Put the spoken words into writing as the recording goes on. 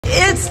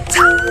It's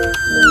time!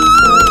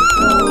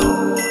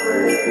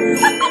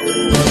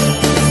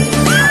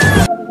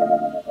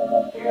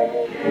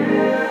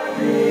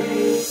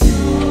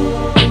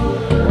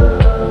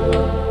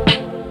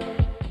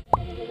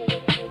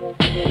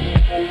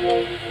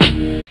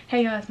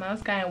 Hey y'all, it's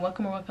marc and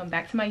welcome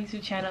back to my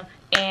YouTube channel.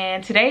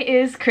 And today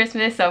is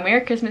Christmas, so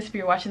Merry Christmas if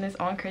you're watching this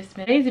on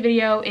Christmas. Today's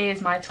video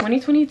is my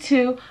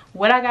 2022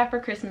 what I got for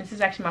Christmas. This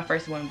is actually my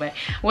first one, but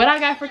what I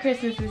got for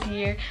Christmas this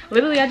year.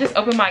 Literally, I just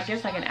opened my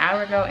gifts like an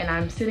hour ago and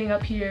I'm sitting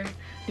up here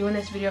doing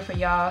this video for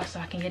y'all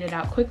so I can get it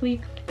out quickly.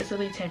 It's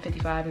literally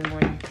 10:55 in the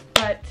morning.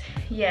 But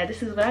yeah,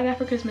 this is what I got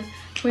for Christmas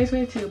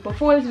 2022.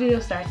 Before this video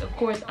starts, of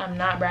course, I'm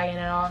not bragging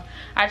at all.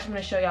 I just want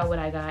to show y'all what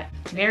I got.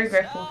 Very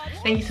grateful.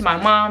 Thank you to my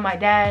mom, my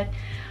dad,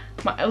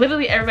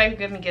 literally everybody who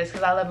gives me gifts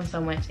because I love them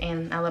so much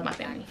and I love my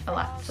family a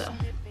lot. So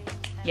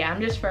yeah, I'm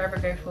just forever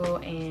grateful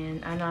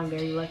and I know I'm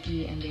very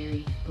lucky and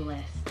very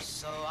blessed.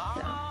 So,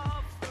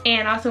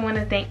 and I also want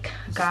to thank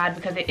God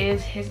because it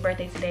is his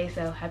birthday today.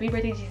 So happy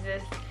birthday,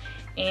 Jesus.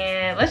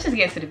 And let's just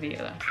get into the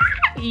video.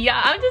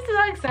 Yeah, I'm just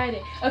so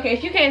excited. Okay,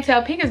 if you can't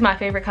tell, pink is my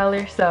favorite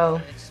color. So,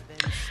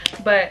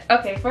 but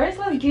okay, first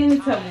let's get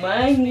into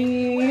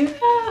money.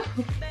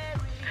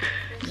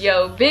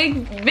 Yo,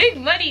 big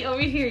money over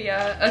here,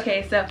 y'all.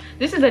 Okay, so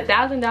this is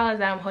 $1,000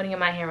 that I'm holding in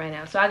my hand right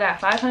now. So I got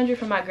 $500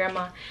 from my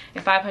grandma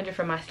and $500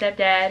 from my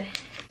stepdad.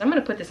 I'm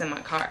gonna put this in my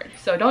card,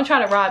 so don't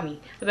try to rob me.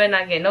 I better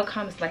not get no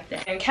comments like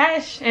that. And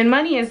cash and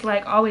money is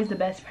like always the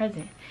best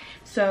present.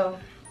 So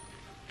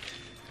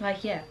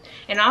like, yeah.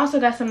 And I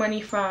also got some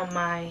money from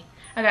I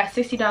got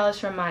 $60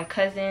 from my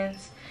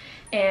cousins.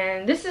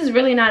 And this is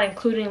really not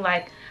including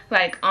like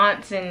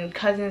aunts and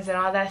cousins and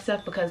all that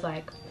stuff because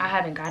like I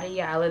haven't got it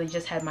yet. I literally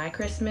just had my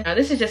Christmas. Now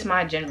this is just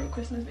my general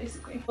Christmas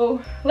basically.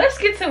 So let's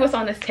get to what's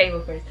on this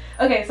table first.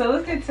 Okay, so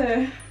let's get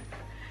to,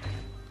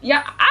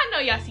 yeah, I know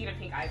y'all see the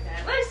pink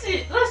iPad. Let's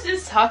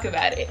just talk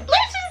about it.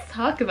 Let's just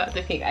talk about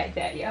the pink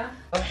iPad, y'all.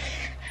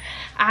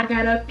 I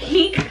got a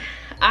pink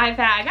iPad.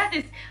 I got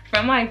this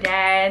from my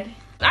dad.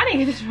 I didn't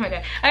get this from my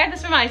dad. I got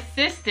this from my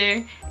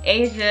sister,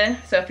 Asia.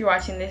 So if you're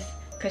watching this,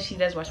 because she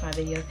does watch my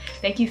videos,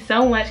 thank you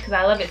so much because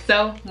I love it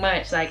so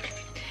much. Like,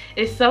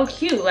 it's so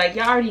cute. Like,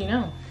 y'all already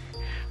know.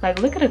 Like,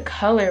 look at the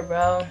color,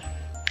 bro.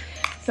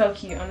 So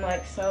cute. I'm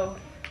like so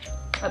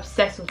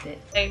obsessed with it.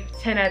 Like,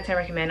 10 out of 10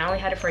 recommend. I only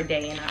had it for a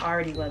day and I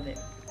already love it.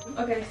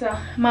 Okay, so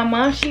my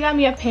mom, she got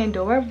me a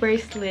Pandora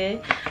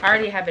bracelet. I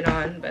already have it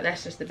on, but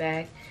that's just the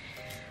bag.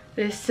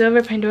 This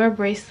silver Pandora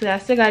bracelet. I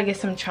still gotta get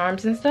some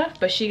charms and stuff,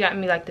 but she got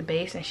me like the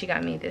base and she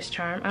got me this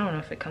charm. I don't know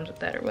if it comes with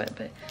that or what,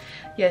 but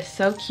yeah,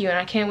 so cute. And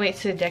I can't wait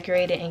to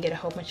decorate it and get a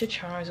whole bunch of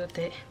charms with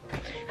it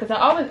because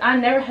I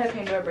never had a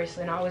Pandora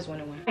bracelet and I always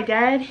wanted one. My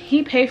dad,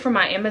 he paid for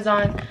my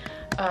Amazon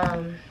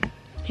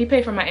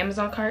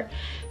cart.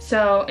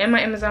 So in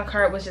my Amazon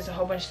cart was just a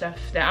whole bunch of stuff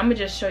that I'm gonna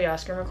just show y'all a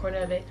screen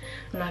recording of it.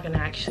 I'm not gonna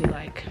actually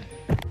like,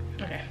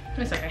 okay,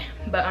 it's okay.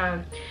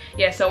 But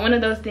yeah, so one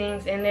of those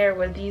things in there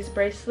were these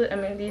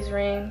these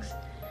rings.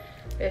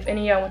 If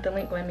any of y'all want the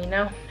link, let me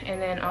know.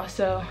 And then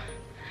also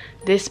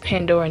this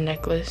Pandora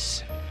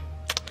necklace.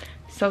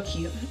 So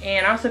cute.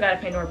 And I also got a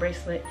Pandora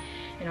bracelet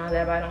and all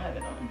that, but I don't have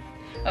it on.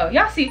 Oh,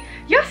 y'all see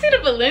the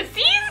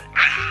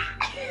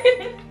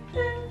Balenciagas?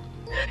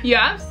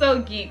 Yeah, I'm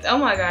so geeked. Oh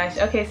my gosh.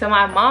 Okay, so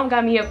my mom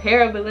got me a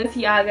pair of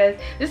Balenciagas.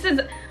 This is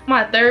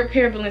my third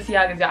pair of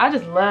Balenciagas, y'all. I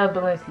just love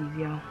Balenciagas,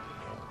 y'all.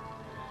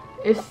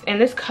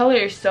 And this color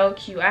is so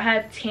cute. I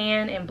have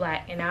tan and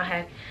black, and now I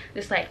have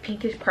this like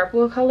pinkish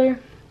purple color.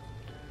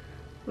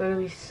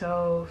 Literally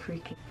so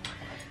freaking.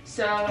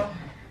 So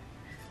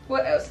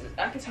what else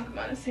I can talk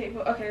about on this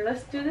table? Okay,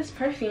 let's do this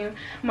perfume.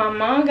 My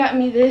mom got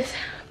me this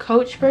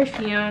Coach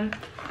perfume.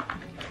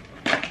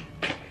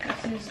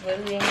 This is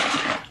literally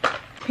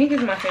pink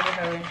is my favorite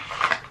color.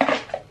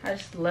 I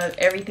just love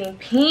everything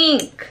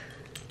pink.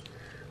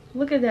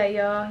 Look at that,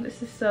 y'all.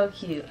 This is so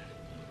cute.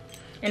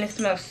 And it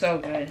smells so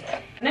good.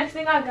 Next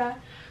thing I got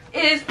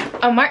is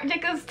a Marc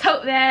Jacobs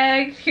tote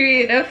bag,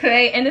 period,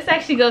 okay? And this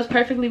actually goes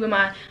perfectly with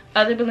my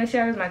other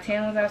Balenciagas, my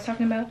tan ones I was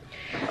talking about.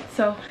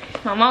 So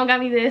my mom got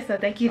me this, so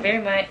thank you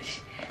very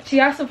much. She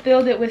also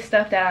filled it with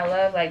stuff that I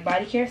love, like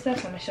body care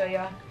stuff, so I'm gonna show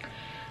y'all.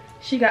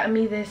 She got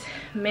me this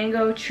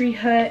Mango Tree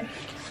Hut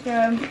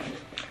scrub,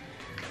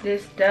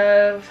 this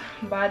Dove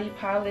body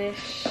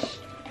polish.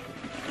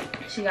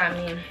 She got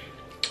me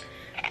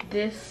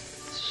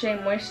this Shea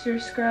Moisture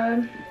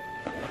scrub.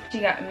 She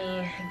got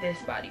me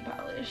this body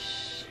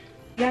polish.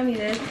 She got me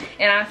this,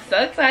 and I'm so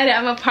excited.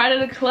 I'm a part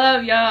of the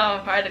club, y'all. I'm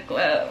a part of the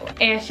club.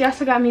 And she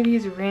also got me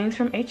these rings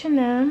from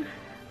H&M.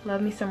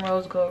 Love me some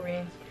rose gold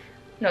rings.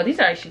 No, these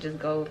are actually just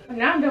gold.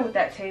 Now I'm done with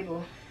that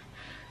table.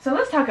 So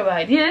let's talk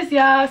about this,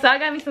 y'all. So I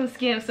got me some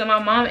Skims. So my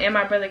mom and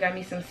my brother got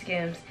me some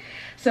Skims.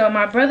 So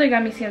my brother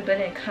got me Skims, but it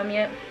didn't come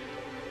yet.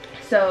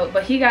 So,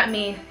 but he got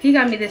me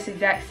this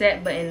exact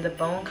set, but in the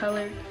bone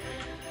color,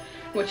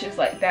 which is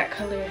like that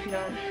color if you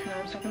don't know what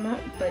I'm talking about.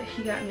 But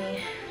she got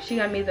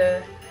me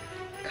the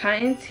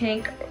cotton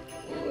tank.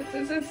 Ooh,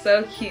 this is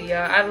so cute,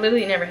 y'all. I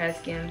literally never had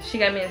Skims. She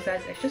got me in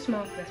size extra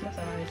small because that's my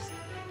size.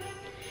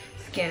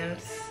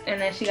 Skims. And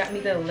then she got me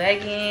the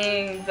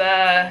leggings.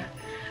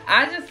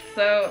 I'm just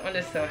so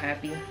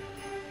happy.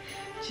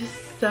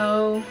 Just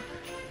so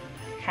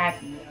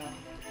happy, y'all.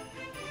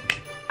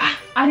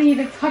 I didn't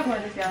even talk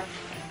about this, y'all.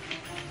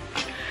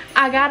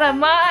 I got a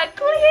mug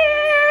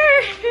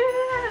clear.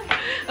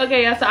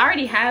 Okay, y'all, so I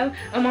already have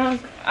a mug.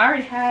 I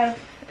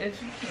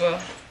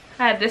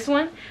had this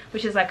one,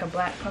 which is like a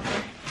black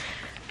puffer.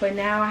 But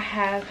now I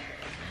have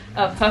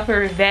a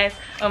puffer vest,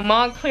 a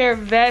Montclair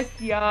vest,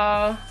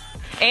 y'all.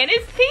 And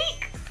it's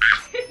pink.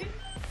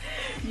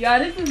 Y'all,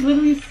 this is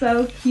literally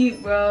so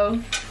cute, bro.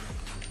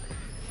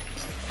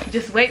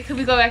 Just wait till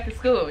we go back to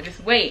school.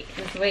 Just wait.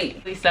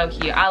 It's so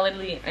cute. I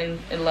literally am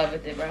in love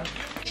with it, bro.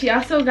 She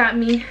also got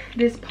me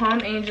this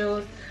Palm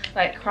Angels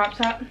like crop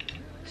top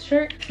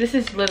shirt. This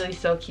is literally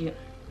so cute.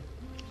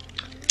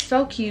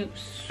 So cute.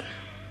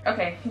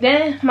 Okay,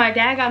 then my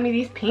dad got me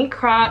these pink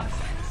Crocs.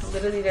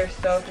 Literally, they're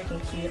so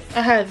freaking cute.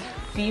 I have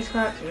these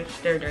Crocs,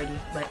 which they're dirty,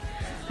 but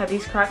I have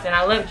these Crocs, and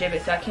I love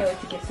Jibbitz, so I can't wait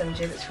to get some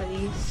Jibbitz for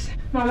these.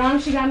 My mom,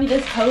 she got me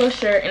this polo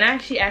shirt, and I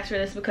actually asked for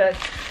this because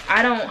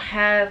I don't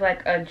have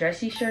like a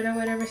dressy shirt or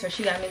whatever, so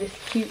she got me this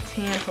cute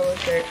tan polo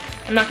shirt.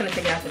 I'm not gonna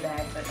take it out the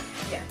bag, but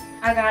yeah.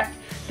 I got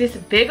this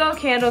big old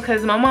candle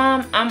because my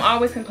mom, I'm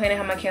always complaining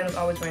how my candle's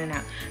always running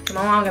out. So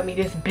my mom got me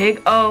this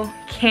big old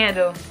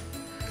candle,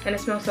 and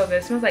it smells so good.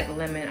 It smells like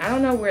lemon. I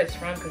don't know where it's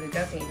from because it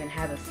doesn't even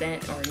have a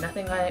scent or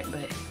nothing on it,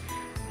 but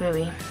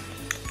really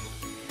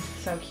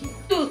so cute.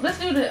 Dude, let's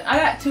do I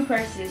got two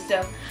purses.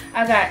 So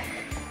I got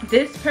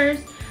this purse,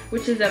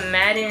 which is a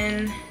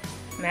Madden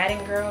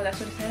girl, that's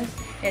what it says.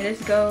 And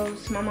this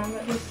goes, my mom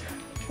got this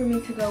for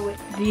me to go with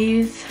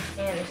these,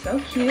 and it's so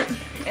cute.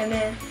 And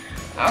then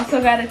I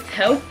also got a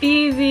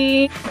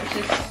Telfeezy, which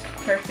is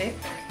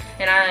perfect.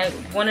 And I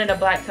wanted a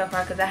black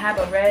Telfar because I have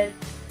a red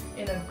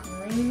and a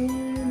green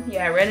one.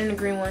 Yeah, red and a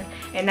green one.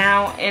 And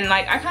now, and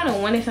like I kind of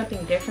wanted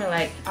something different.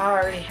 Like I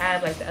already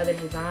had like the other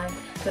design,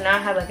 so now I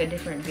have like a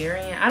different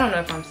variant. I don't know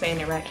if I'm saying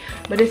it right,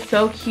 but it's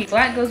so cute.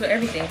 Black goes with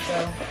everything, so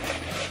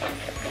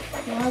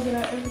why would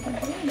I ever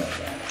complain about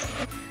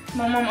that?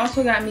 My mom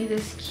also got me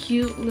this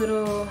cute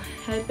little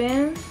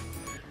headband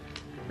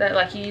that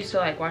like you use to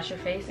like wash your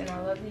face, and I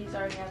love these. I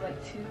already have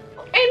like two.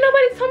 Ain't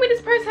nobody told me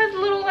this purse has a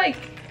little like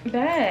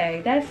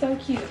bag. That's so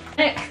cute.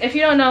 Next, if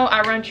you don't know,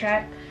 I run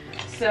track,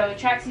 so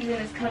track season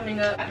is coming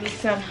up. I need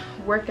some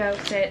workout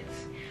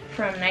sets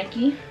from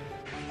Nike,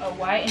 a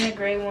white and a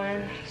gray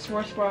one,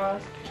 sports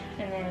bras,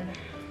 and then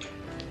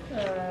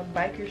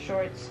biker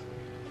shorts.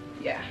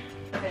 Yeah.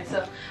 Okay,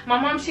 so my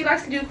mom, she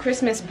likes to do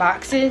Christmas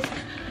boxes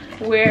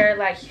where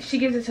like she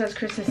gives it to us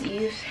Christmas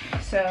Eve.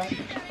 So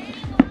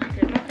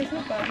here's my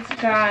Christmas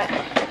box. Got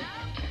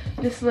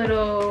this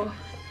little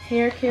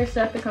hair care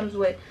stuff. It comes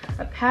with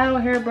a paddle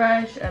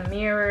hairbrush, a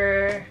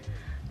mirror,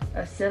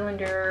 a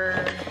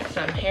cylinder,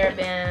 some hair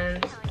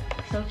bands.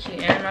 So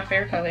cute, and my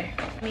favorite color.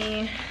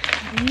 Me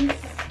these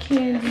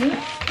candy.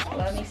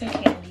 Love me some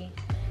candy.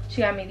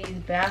 She got me these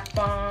bath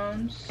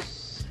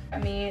bombs.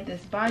 Got me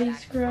this body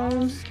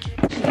scrub.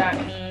 She got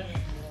me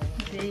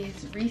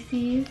these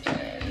Reese's,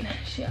 and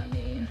she got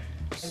me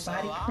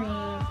body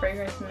cream,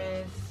 fragrance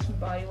mist,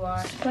 body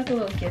wash. It's like a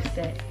little gift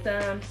set.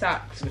 Some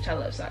socks, which I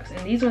love socks,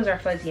 and these ones are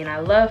fuzzy, and I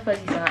love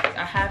fuzzy socks.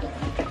 I have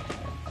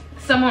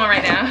some on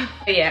right now.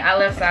 But yeah, I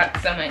love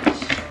socks so much.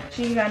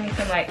 She got me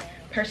some like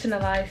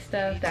personalized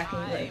stuff that I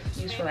can like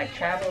use for like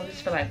travel,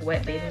 just for like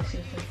wet bathing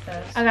suits and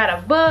stuff. I got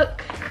a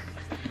book,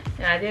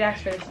 and I did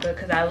ask for this book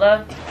because I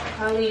love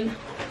Colleen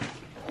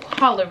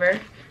Hoover.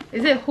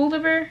 Is it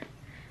Hoover?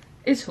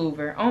 It's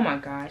Hoover. Oh my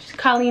gosh,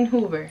 Colleen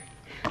Hoover.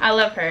 I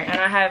love her,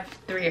 and I have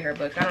 3 of her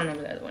books. I don't know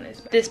what the other one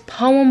is. But this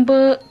poem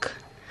book.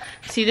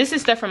 See, this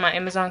is stuff from my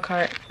Amazon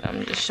cart.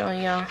 I'm just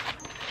showing y'all.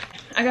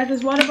 I got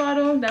this water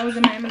bottle that was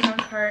in my Amazon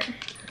cart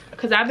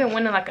because I've been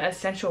wanting like an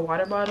essential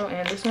water bottle,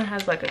 and this one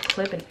has like a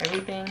clip and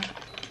everything.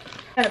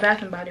 Got a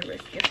Bath and Body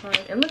Works gift card,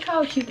 and look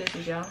how cute this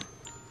is, y'all.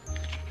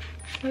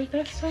 Like,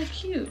 that's so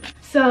cute.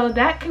 So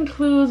that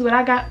concludes what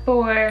I got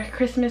for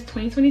Christmas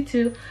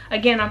 2022.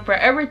 Again, I'm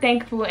forever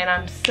thankful, and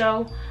I'm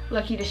so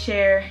lucky to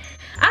share.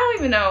 I don't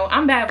even know,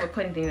 I'm bad with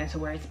putting things into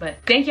words, but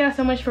thank y'all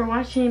so much for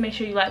watching. Make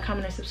sure you like,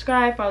 comment, and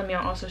subscribe. Follow me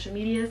on all social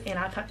medias, and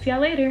I'll talk to y'all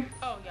later.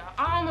 Oh y'all,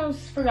 I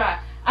almost forgot,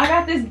 I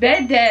got this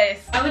bed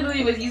desk. I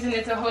literally was using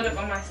it to hold up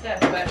on my stuff,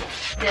 but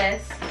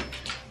desk,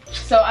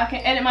 so I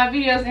can edit my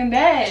videos in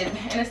bed.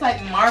 And it's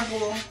like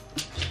marble,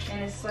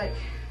 and it's like,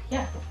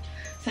 yeah.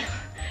 So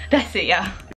that's it, y'all.